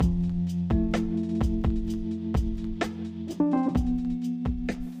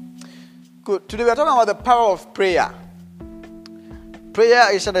Good. Today we are talking about the power of prayer.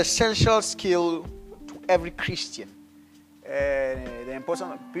 Prayer is an essential skill to every Christian. The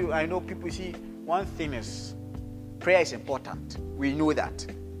important people, I know people see one thing is prayer is important. We know that,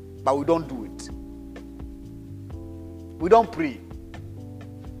 but we don't do it. We don't pray.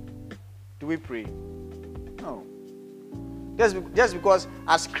 Do we pray? No. Just because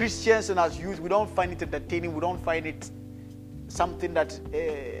as Christians and as youth we don't find it entertaining, we don't find it something that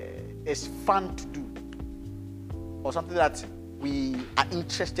is fun to do, or something that we are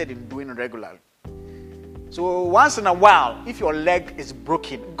interested in doing regularly. So once in a while, if your leg is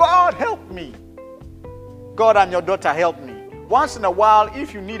broken, God help me. God, and your daughter, help me. Once in a while,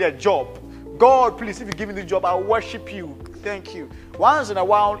 if you need a job, God, please, if you give me the job, I'll worship you. Thank you. Once in a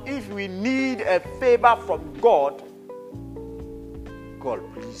while, if we need a favor from God, God,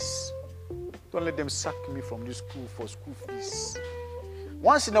 please, don't let them sack me from this school for school fees.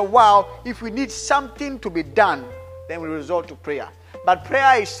 Once in a while, if we need something to be done, then we resort to prayer. But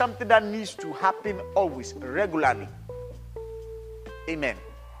prayer is something that needs to happen always, regularly. Amen.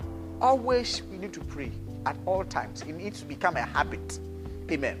 Always we need to pray at all times. It needs to become a habit.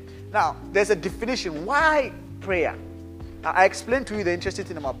 Amen. Now, there's a definition. Why prayer? Now, I explained to you the interesting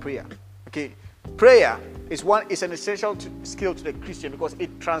thing about prayer. Okay, prayer is an essential skill to the Christian because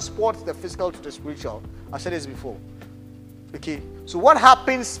it transports the physical to the spiritual. I said this before. Okay, so what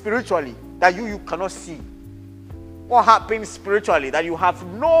happens spiritually that you cannot see? What happens spiritually that you have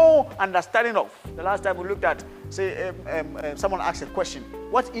no understanding of? The last time we looked at, someone asked a question.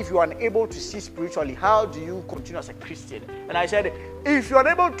 What if you are unable to see spiritually? How do you continue as a Christian? And I said, if you are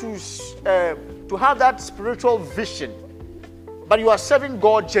unable to have that spiritual vision, but you are serving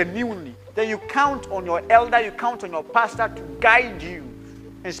God genuinely, then you count on your elder, you count on your pastor to guide you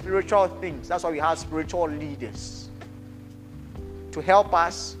in spiritual things. That's why we have spiritual leaders to help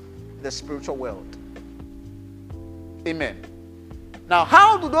us in the spiritual world. Amen. Now,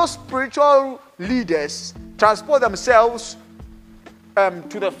 how do those spiritual leaders transport themselves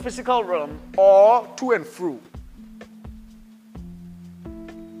to the physical realm or to and fro?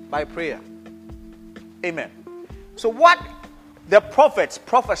 By prayer. Amen. So what the prophets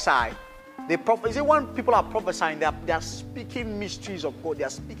prophesy, when people are prophesying, they are speaking mysteries of God. They are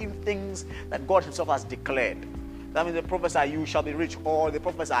speaking things that God himself has declared. That means they prophesy, you shall be rich, or they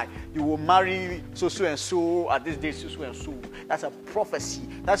prophesy, you will marry so and so at this day, so and so. That's a prophecy.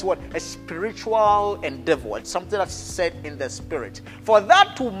 That's what a spiritual endeavor. It's something that's said in the spirit. For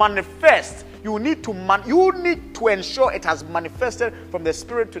that to manifest, you need to ensure it has manifested from the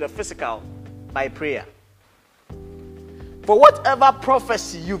spirit to the physical by prayer. For whatever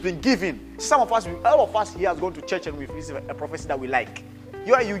prophecy you've been given, all of us here has gone to church and we've received a prophecy that we like.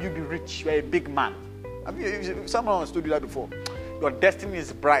 You'll be rich. You're a big man. Someone has told you that before. Your destiny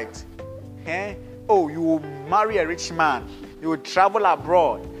is bright. Oh, you will marry a rich man. You will travel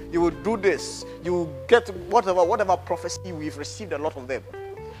abroad. You will do this. You will get whatever prophecy. We've received a lot of them.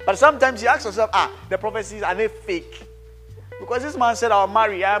 But sometimes you ask yourself, the prophecies, are they fake? Because this man said, I'll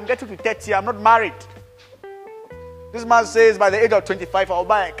marry. I'm getting to 30. I'm not married. This man says, by the age of 25, I'll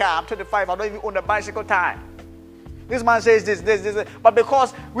buy a car. I'm 25. I don't even own a bicycle tire. This man says this. But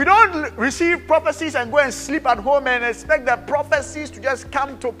because we don't receive prophecies and go and sleep at home and expect the prophecies to just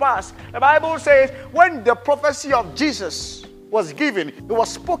come to pass. The Bible says when the prophecy of Jesus was given, it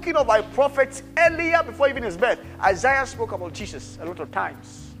was spoken of by prophets earlier before even his birth. Isaiah spoke about Jesus a lot of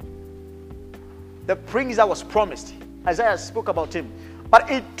times. The prince that was promised, Isaiah spoke about him. But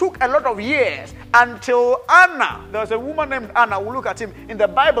it took a lot of years until Anna, there was a woman named Anna, we'll look at him in the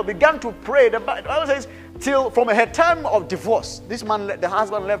Bible, began to pray. The Bible says, till from her time of divorce, this man, the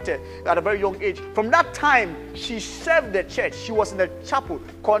husband left her at a very young age. From that time, she served the church. She was in the chapel,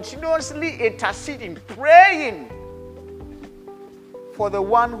 continuously interceding, praying for the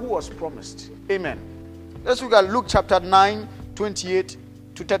one who was promised. Amen. Let's look at Luke chapter 9, 28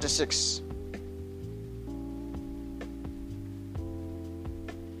 to 36.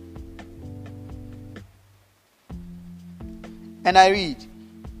 And I read.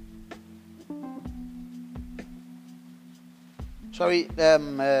 Sorry,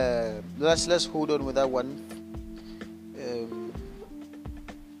 let's hold on with that one.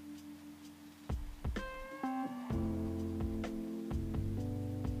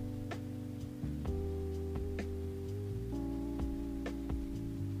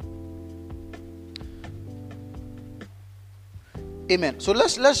 Amen. So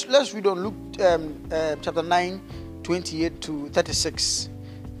let's read on Luke chapter 9. 28 to 36.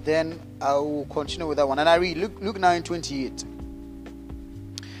 Then I will continue with that one. And I read Luke 9, 28.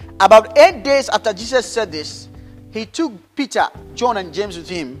 About 8 days after Jesus said this, he took Peter, John, and James with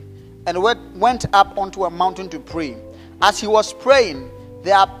him and went up onto a mountain to pray. As he was praying,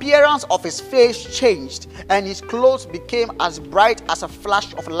 the appearance of his face changed, and his clothes became as bright as a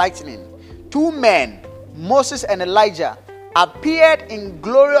flash of lightning. Two men, Moses and Elijah, appeared in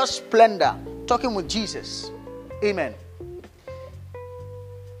glorious splendor, talking with Jesus. Amen.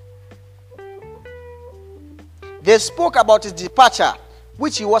 They spoke about his departure,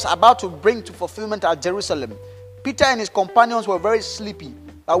 which he was about to bring to fulfillment at Jerusalem. Peter and his companions were very sleepy,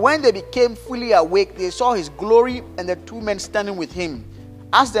 but when they became fully awake, they saw his glory and the two men standing with him.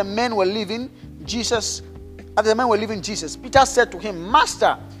 As the men were leaving Jesus, Peter said to him,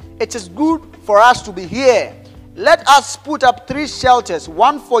 "Master, it is good for us to be here. Let us put up 3 shelters,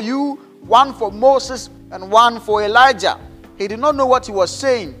 one for you, one for Moses, and one for Elijah." He did not know what he was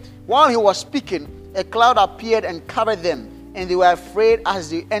saying. While he was speaking, a cloud appeared and covered them, and they were afraid as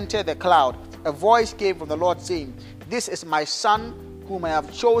they entered the cloud. A voice came from the Lord saying, "This is my son, whom I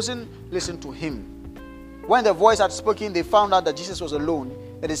have chosen. Listen to him." When the voice had spoken, they found out that Jesus was alone.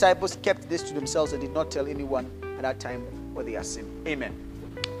 The disciples kept this to themselves and did not tell anyone at that time what they had seen. Amen.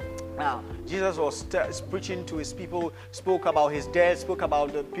 Now, Jesus was preaching to his people, spoke about his death, spoke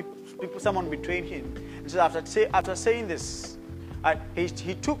about the people, someone betraying him. And so after saying this,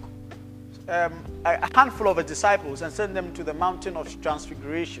 he took a handful of his disciples and sent them to the mountain of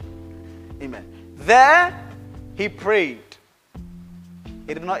transfiguration. Amen. There, he prayed.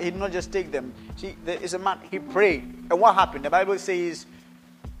 He did not just take them. See, there is a man, he prayed. And what happened? The Bible says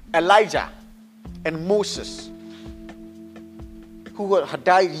Elijah and Moses, who had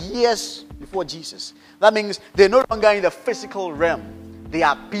died years before Jesus. That means they're no longer in the physical realm. They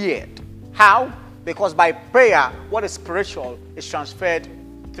appeared. How? Because by prayer, what is spiritual is transferred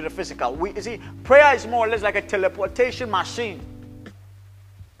to the physical. You see, prayer is more or less like a teleportation machine.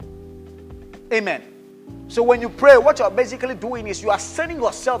 Amen. So when you pray, what you're basically doing is you are sending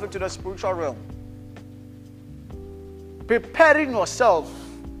yourself into the spiritual realm. Preparing yourself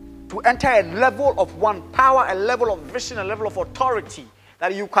to enter a level of one power, a level of vision, a level of authority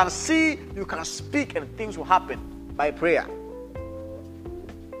that you can see, you can speak, and things will happen by prayer.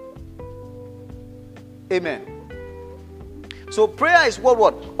 Amen. So prayer is what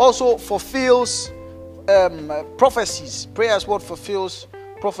also fulfills prophecies. Prayer is what fulfills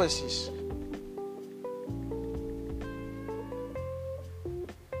prophecies.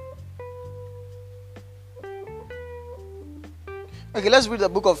 Okay, let's read the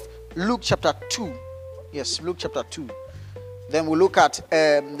book of Luke chapter 2. Yes, Luke chapter 2. Then we'll look at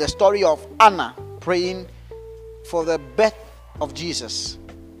the story of Anna praying for the birth of Jesus.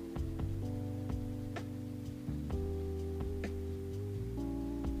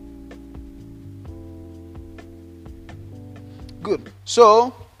 Good.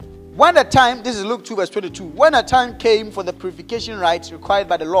 So, when the time, this is Luke 2 verse 22. When the time came for the purification rites required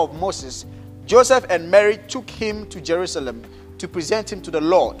by the law of Moses, Joseph and Mary took him to Jerusalem to present him to the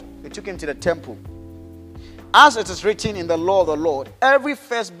Lord. They took him to the temple. As it is written in the law of the Lord, every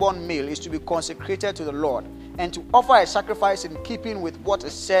firstborn male is to be consecrated to the Lord and to offer a sacrifice in keeping with what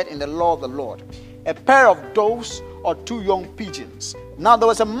is said in the law of the Lord, a pair of doves or 2 young pigeons. Now there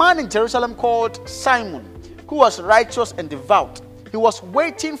was a man in Jerusalem called Simon, who was righteous and devout. He was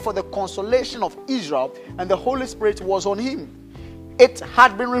waiting for the consolation of Israel, and the Holy Spirit was on him. It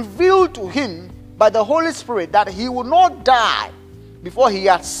had been revealed to him by the Holy Spirit that he would not die before he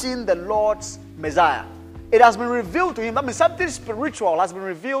had seen the Lord's Messiah. It has been revealed to him. That means something spiritual has been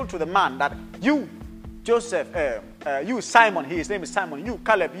revealed to the man, that you, Joseph, you, Simon, his name is Simon, you,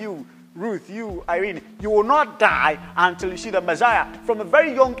 Caleb, you, Ruth, you, Irene, you will not die until you see the Messiah. From a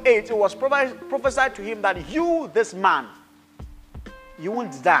very young age, it was prophesied to him that you, this man, you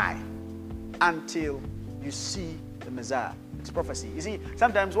won't die until you see the Messiah. It's prophecy. You see,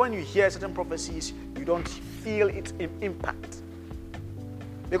 sometimes when you hear certain prophecies, you don't feel its impact.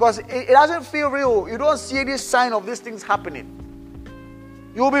 Because it doesn't feel real. You don't see any sign of these things happening.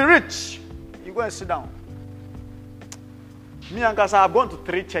 You'll be rich. You go and sit down. Me and Kasa have gone to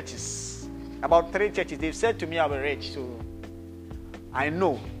 3 churches. About 3 churches. They've said to me I'll be rich. So I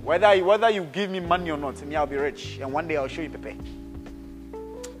know. Whether you give me money or not, me I'll be rich. And one day I'll show you Pepe.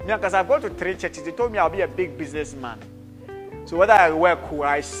 Me and Kasa have gone to 3 churches. They told me I'll be a big businessman. So whether I work or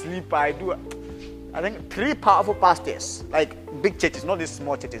I sleep, I do, I think 3 powerful pastors, like big churches, not these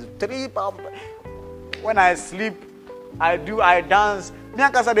small churches. 3 powerful. When I sleep, I dance. Me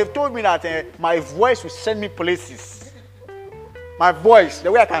and Kasa, they've told me that my voice will send me places. My voice,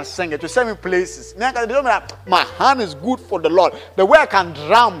 the way I can sing it, will send me places. Me and Kasa, they told me that my hand is good for the Lord. The way I can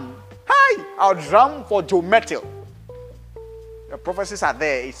drum, I'll drum for Joe Metal. The prophecies are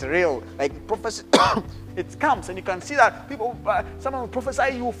there. It's real. Like prophecy, it comes, and you can see that people, someone will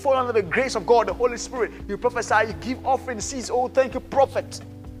prophesy, you will fall under the grace of God, the Holy Spirit. You prophesy, you give offering seeds. Oh, thank you, prophet.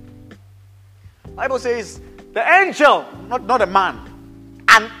 Bible says the angel, not a man,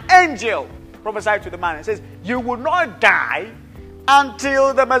 an angel prophesied to the man and says, you will not die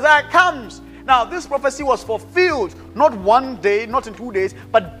until the Messiah comes. Now, this prophecy was fulfilled not one day, not in 2 days,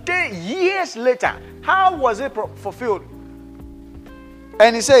 but years later. How was it fulfilled?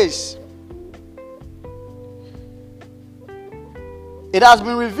 And he says, it has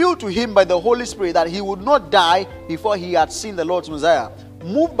been revealed to him by the Holy Spirit that he would not die before he had seen the Lord's Messiah.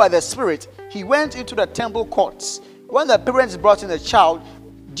 Moved by the Spirit, he went into the temple courts. When the parents brought in the child,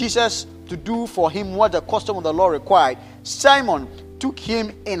 Jesus, to do for him what the custom of the law required, Simon took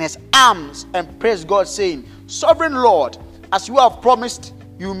him in his arms and praised God, saying, Sovereign Lord, as you have promised,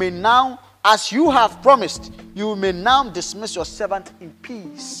 you may now dismiss your servant in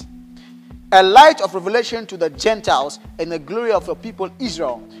peace. A light of revelation to the Gentiles and the glory of your people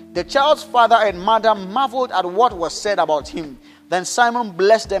Israel. The child's father and mother marveled at what was said about him. Then Simon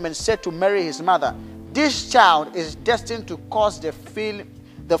blessed them and said to Mary his mother, this child is destined to cause the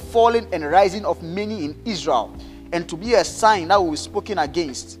falling and rising of many in Israel, and to be a sign that will be spoken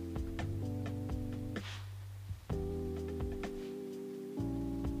against.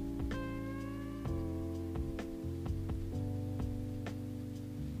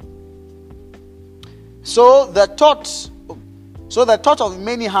 So the thought of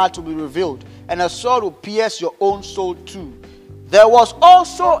many hearts will be revealed, and a sword will pierce your own soul too. There was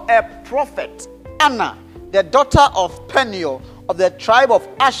also a prophet, Anna, the daughter of Peniel, of the tribe of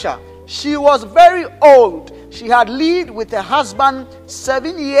Asher. She was very old. She had lived with her husband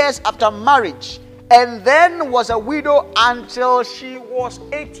 7 years after marriage, and then was a widow until she was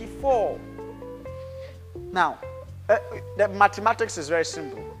 84. Now, the mathematics is very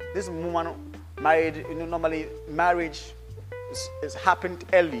simple. This woman married, normally marriage is happened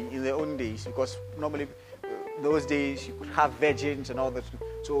early in the old days, because normally those days you could have virgins and all that.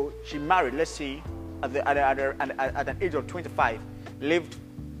 So she married, let's say, at an age of 25,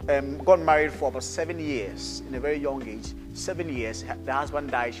 got married for about 7 years, in a very young age. 7 years, the husband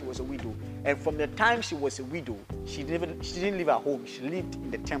died, she was a widow. And from the time she was a widow, she didn't live at home, she lived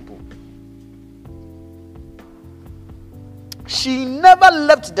in the temple. She never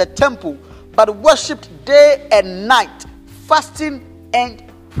left the temple, but worshipped day and night, fasting and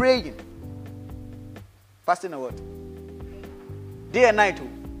praying. Fasting and what? Day and night.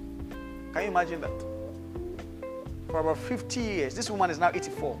 Can you imagine that? For about 50 years. This woman is now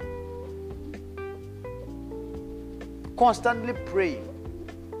 84. Constantly praying.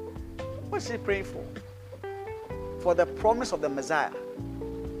 What is she praying for? For the promise of the Messiah.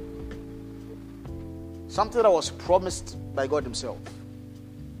 Something that was promised by God himself.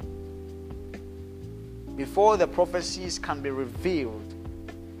 Before the prophecies can be revealed,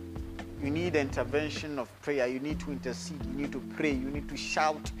 you need the intervention of prayer. You need to intercede. You need to pray. You need to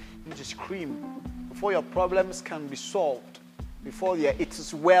shout. You need to scream. Before your problems can be solved, before it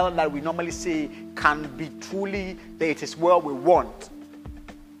is well that we normally say can be truly that it is well we want,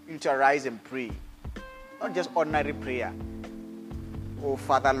 you need to arise and pray. Not just ordinary prayer. Oh,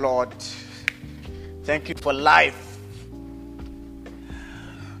 Father, Lord, thank you for life.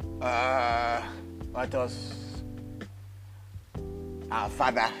 What else? Our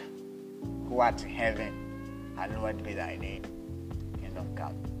Father, who art in heaven, hallowed be thy name. Kingdom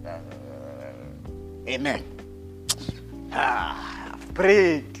come. Amen. I've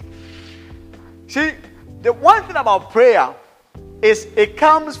prayed. See, the one thing about prayer is it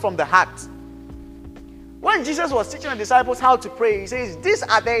comes from the heart. When Jesus was teaching the disciples how to pray, he says, these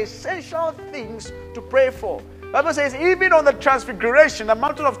are the essential things to pray for. The Bible says, even on the transfiguration, the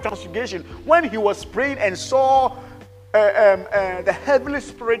mountain of transfiguration, when he was praying and saw the heavenly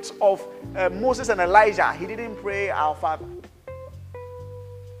spirits of Moses and Elijah, he didn't pray, Our Father.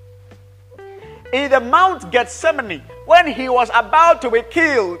 In the Mount Gethsemane, when he was about to be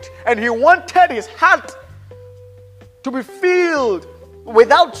killed and he wanted his heart to be filled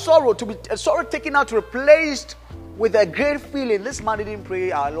without sorrow, to be sorrow taken out, replaced with a great feeling, this man didn't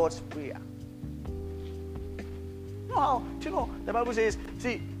pray our Lord's Prayer. No, do you know, the Bible says,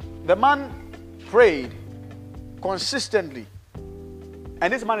 see, the man prayed consistently,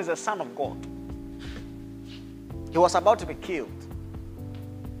 and this man is a son of God. He was about to be killed.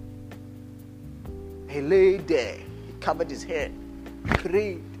 He lay there, he covered his head,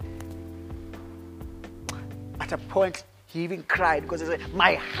 prayed. At a point, he even cried because he said,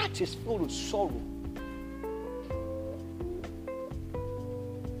 my heart is filled with sorrow.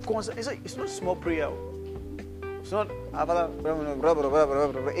 It's not a small prayer. It's not our Father.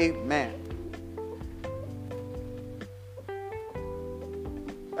 Amen.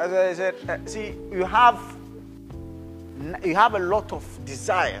 As I said, see, you have a lot of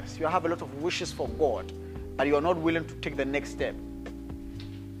desires, you have a lot of wishes for God, but you are not willing to take the next step.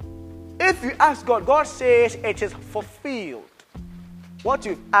 If you ask God, God says it is fulfilled. What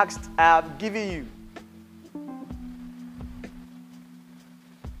you've asked, I have given you.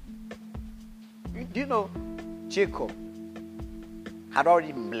 Do you know Jacob had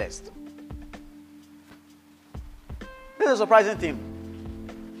already been blessed? This is a surprising thing.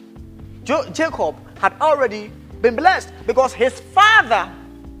 Jacob had already been blessed because his father,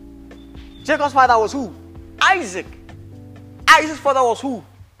 Jacob's father was who? Isaac. Isaac's father was who?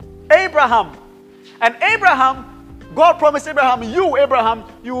 Abraham. And Abraham, God promised Abraham, you, Abraham,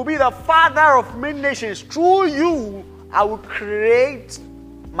 you will be the father of many nations. Through you, I will create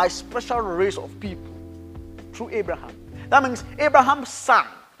my special race of people. Through Abraham. That means Abraham's son,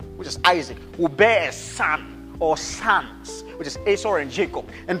 which is Isaac, will bear a son or sons, which is Esau and Jacob.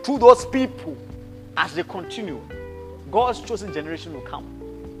 And through those people, as they continue, God's chosen generation will come.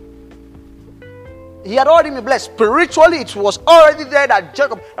 He had already been blessed. Spiritually, it was already there that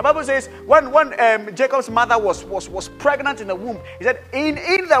Jacob, the Bible says, when Jacob's mother was pregnant in the womb, he said, in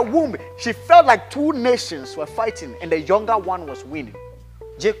the womb, she felt like two nations were fighting, and the younger one was winning.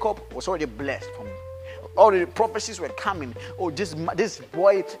 Jacob was already blessed from all the prophecies were coming. Oh, this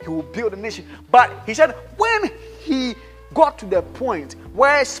boy, he will build a nation. But he said, when he got to the point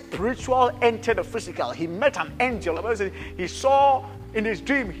where spiritual entered the physical, he met an angel. The Bible says he saw in his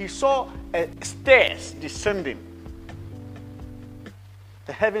dream, he saw stairs descending.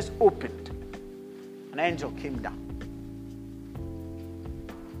 The heavens opened. An angel came down.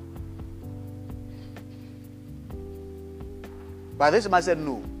 But this man said,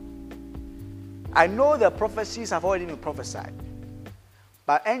 no. I know the prophecies have already been prophesied.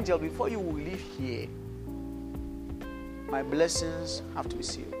 But angel, before you will leave here, my blessings have to be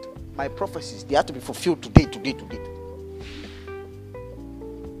sealed. My prophecies, they have to be fulfilled today.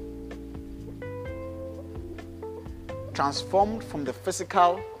 Transformed from the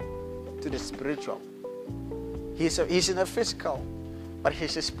physical to the spiritual. He's in the physical, but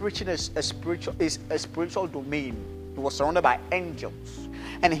his spiritual is a spiritual domain. He was surrounded by angels.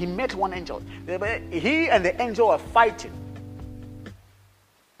 And he met one angel. He and the angel were fighting.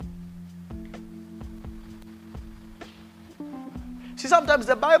 See, sometimes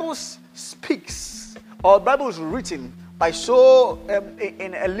the Bible speaks, or the Bible is written by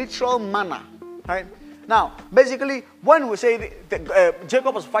in a literal manner. Right? Now, basically, when we say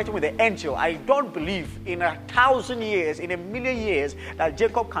Jacob was fighting with the angel, I don't believe in 1,000 years, in 1,000,000 years, that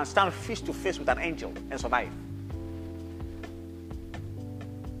Jacob can stand face to face with an angel and survive.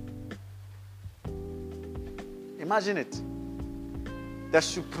 Imagine it. The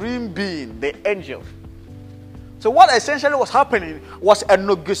supreme being, the angel. So what essentially was happening was a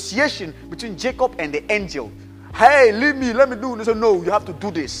negotiation between Jacob and the angel. Hey, leave me, let me do this. No, you have to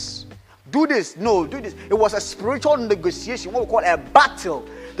do this. Do this. No, do this. It was a spiritual negotiation, what we call a battle.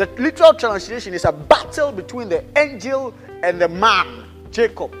 The literal translation is a battle between the angel and the man,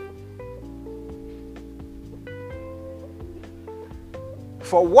 Jacob.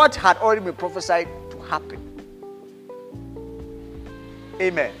 For what had already been prophesied to happen.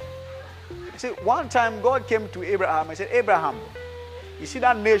 Amen. See, one time God came to Abraham and said, Abraham, you see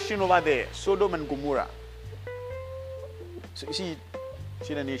that nation over there, Sodom and Gomorrah? So you see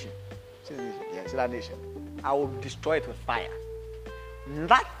the nation? See the nation? Yeah, see that nation? I will destroy it with fire.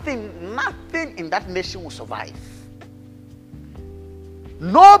 Nothing in that nation will survive.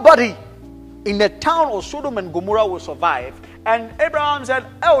 Nobody in the town of Sodom and Gomorrah will survive. And Abraham said,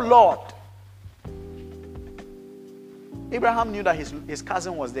 oh Lord. Abraham knew that his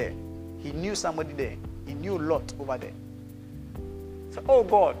cousin was there. He knew somebody there. He knew Lot over there. So, oh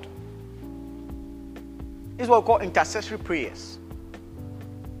God. This is what we call intercessory prayers.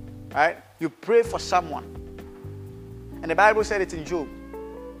 Right? You pray for someone. And the Bible said it in Job.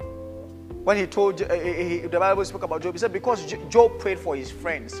 When he told, the Bible spoke about Job, he said because Job prayed for his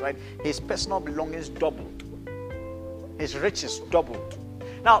friends, right? His personal belongings doubled. His riches doubled.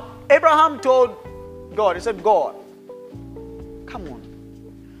 Now, Abraham told God, he said, God, come on.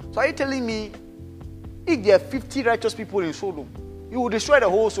 So are you telling me if there are 50 righteous people in Sodom, you will destroy the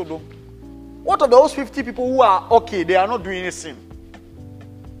whole Sodom? What of those 50 people who are okay, they are not doing any sin?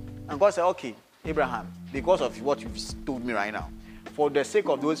 And God said, okay, Abraham, because of what you've told me right now, for the sake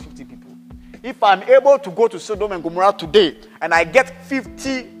of those 50 people, if I'm able to go to Sodom and Gomorrah today and I get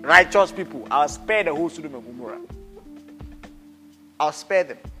 50 righteous people, I'll spare the whole Sodom and Gomorrah. I'll spare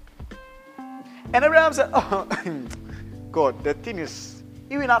them. And Abraham said, oh, God, the thing is,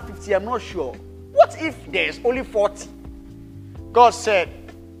 even at 50, I'm not sure. What if there's only 40? God said,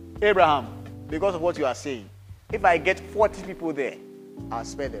 Abraham, because of what you are saying, if I get 40 people there, I'll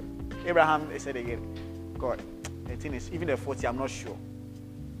spare them. Abraham said again, God, the thing is, even the 40, I'm not sure.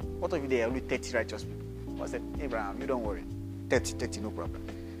 What if there are only 30 righteous people? I said, Abraham, you don't worry. 30, no problem.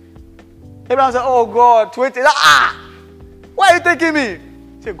 Abraham said, oh God, 20. Why are you taking me?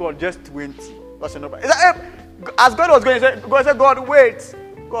 He said, God, just 20. God said, no problem. As God was going, God said, God, wait.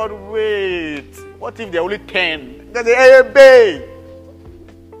 God, wait. What if there are only 10? God said, hey, babe.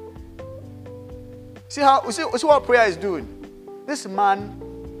 See what prayer is doing? This man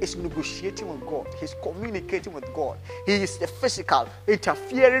is negotiating with God. He's communicating with God. He is the physical,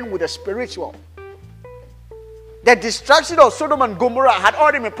 interfering with the spiritual. The destruction of Sodom and Gomorrah had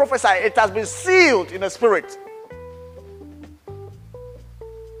already been prophesied. It has been sealed in the spirit.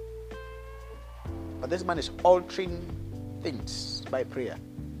 But this man is altering things by prayer.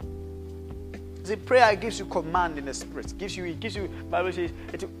 See, prayer gives you command in the spirit. It gives you. Bible says,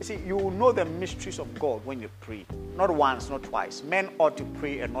 you will know the mysteries of God when you pray. Not once, not twice. Men ought to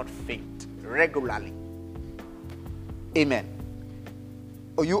pray and not faint regularly. Amen.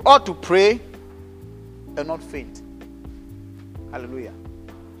 Or you ought to pray and not faint. Hallelujah.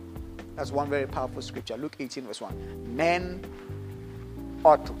 That's one very powerful scripture. Luke 18 verse 1. Men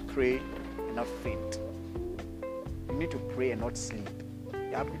ought to pray and not faint. You need to pray and not sleep.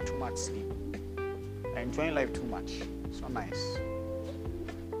 You have too much sleep. You're enjoying life too much. It's not nice.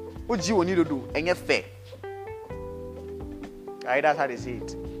 What do you need to do? And get fair. Right? That's how they say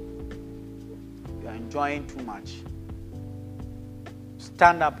it. You're enjoying too much.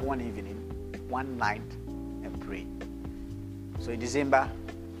 Stand up one evening, one night, and pray. So in December,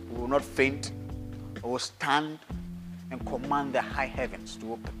 we will not faint. We will stand and command the high heavens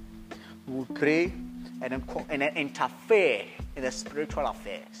to open. We will pray and then interfere in the spiritual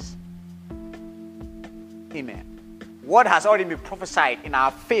affairs. Amen. What has already been prophesied in our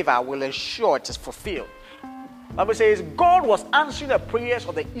favor will ensure it is fulfilled. The Bible says God was answering the prayers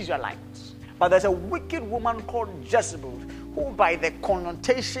of the Israelites. But there's a wicked woman called Jezebel, who by the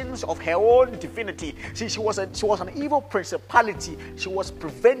connotations of her own divinity, she was an evil principality. She was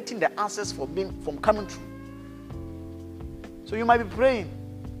preventing the answers from coming true. So you might be praying,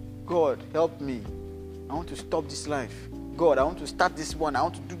 God, help me. I want to stop this life. God, I want to start this one. I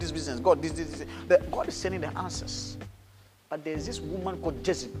want to do this business. God, this. God is sending the answers. But there's this woman called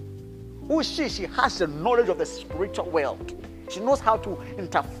Jezebel. Who is she? She has the knowledge of the spiritual world. She knows how to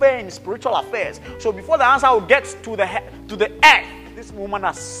interfere in spiritual affairs. So before the answer will get to the earth, this woman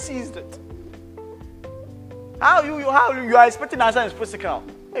has seized it. How you are expecting the answer in physical?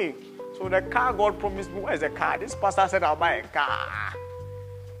 Hey, so the car God promised me, where is the car? This pastor said I'll buy a car.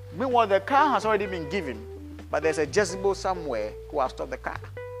 Meanwhile, the car has already been given. But there's a Jezebel somewhere who has stopped the car.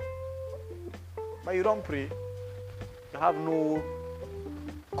 But you don't pray. You have no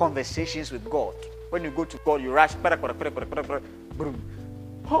conversations with God. When you go to God, you rush.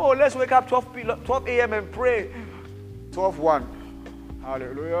 Oh, let's wake up 12 a.m. and pray. 12:1.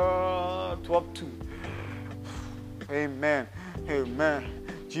 Hallelujah. 12:2. Amen. Amen.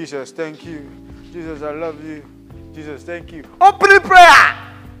 Jesus, thank you. Jesus, I love you. Jesus, thank you. Opening prayer.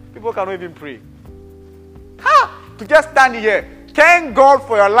 People cannot even pray. To just stand here. Thank God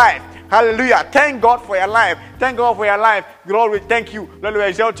for your life. Hallelujah. Thank God for your life. Thank God for your life. Lord, we thank you. Lord, we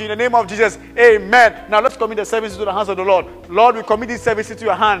exalt you in the name of Jesus. Amen. Now let's commit the services to the hands of the Lord. Lord, we commit these services to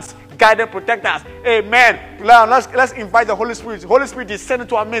your hands. Guide and protect us. Amen. Now let's invite the Holy Spirit. Holy Spirit is sent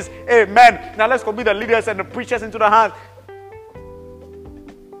into our midst. Amen. Now let's commit the leaders and the preachers into the hands.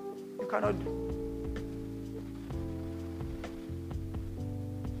 You cannot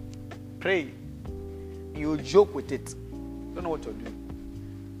pray. You joke with it. Don't know what to do.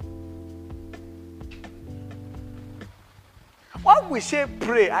 When we say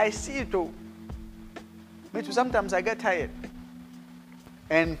pray, I see it all. Me too, sometimes I get tired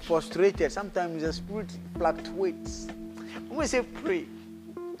and frustrated. Sometimes the spirit fluctuates. When we say pray,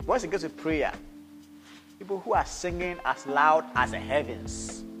 once it gets to prayer, people who are singing as loud as the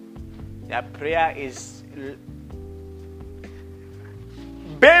heavens, their prayer is...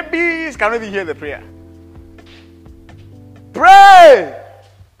 Babies cannot even hear the prayer. Pray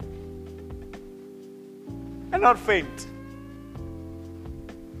and not faint.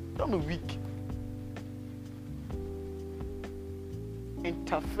 Don't be weak.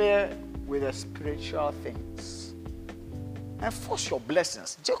 Interfere with the spiritual things and force your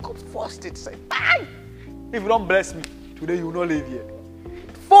blessings. Jacob forced it. Say, bye. If you don't bless me today, you will not live here.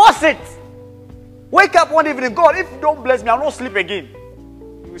 Force it. Wake up one evening, God, if you don't bless me, I will not sleep again.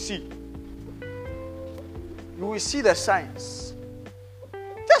 You will see. You will see the signs.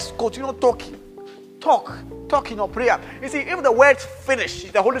 Just continue talking. Talk in your prayer. You see, if the words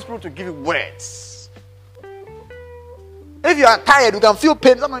finish, the Holy Spirit will give you words. If you are tired, you can feel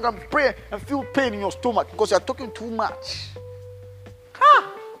pain. Someone can pray and feel pain in your stomach because you are talking too much.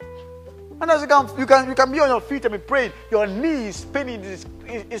 And as you can be on your feet and be praying. Your knees paining. There's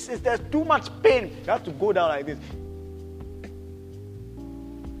too much pain. You have to go down like this.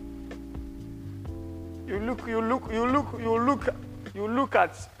 You look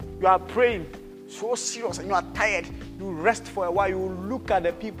at, you are praying so serious and you are tired. You rest for a while. You look at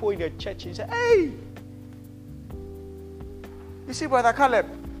the people in the church and say, hey, you see, Brother Caleb,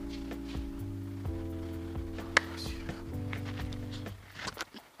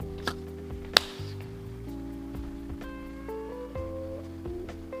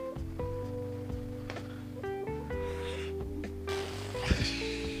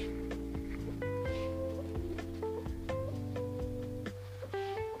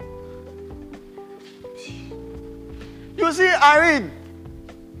 you see, Irene.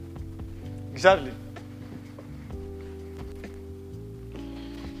 Exactly.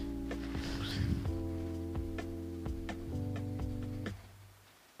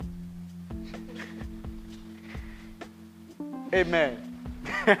 Amen.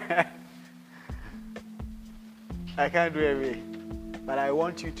 I can't do everything, but I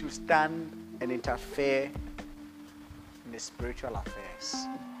want you to stand and interfere in the spiritual affairs.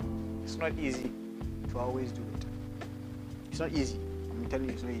 It's not easy to always do it. It's not easy. I'm telling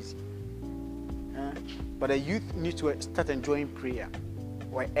you, it's not easy. But the youth need to start enjoying prayer,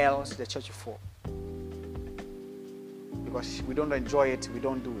 or else the church will fall. Because we don't enjoy it, we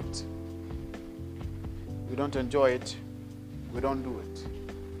don't do it. We don't enjoy it, we don't do it.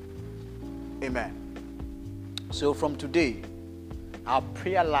 Amen. So from today, our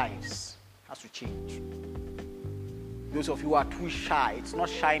prayer lives has to change. Those of you who are too shy, it's not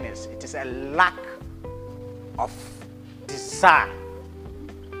shyness, it is a lack of desire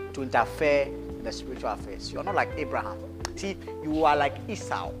to interfere in the spiritual affairs. You're not like Abraham. See, you are like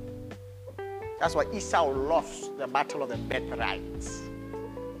Esau. That's why Esau lost the battle of the birthright.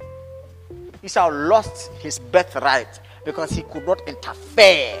 Esau lost his birthright because he could not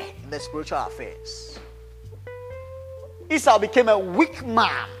interfere in the spiritual affairs. Esau became a weak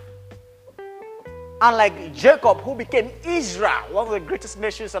man. Unlike Jacob, who became Israel, one of the greatest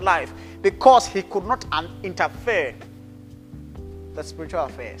nations alive, because he could not interfere in the spiritual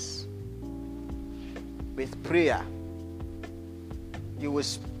affairs. With prayer, you will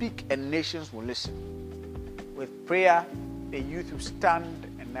speak and nations will listen. With prayer, the youth will stand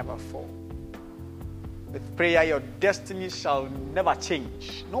and never fall. With prayer, your destiny shall never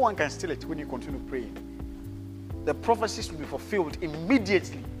change. No one can steal it when you continue praying. The prophecies will be fulfilled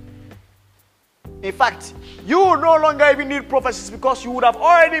immediately. In fact, you will no longer even need prophecies because you would have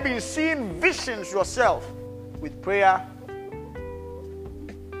already been seeing visions yourself. With prayer,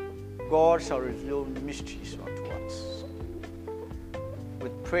 God shall reveal mysteries unto us.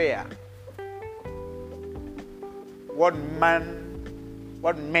 With prayer, what men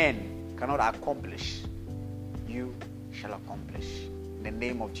cannot accomplish, you shall accomplish. In the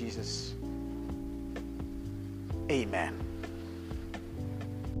name of Jesus, amen.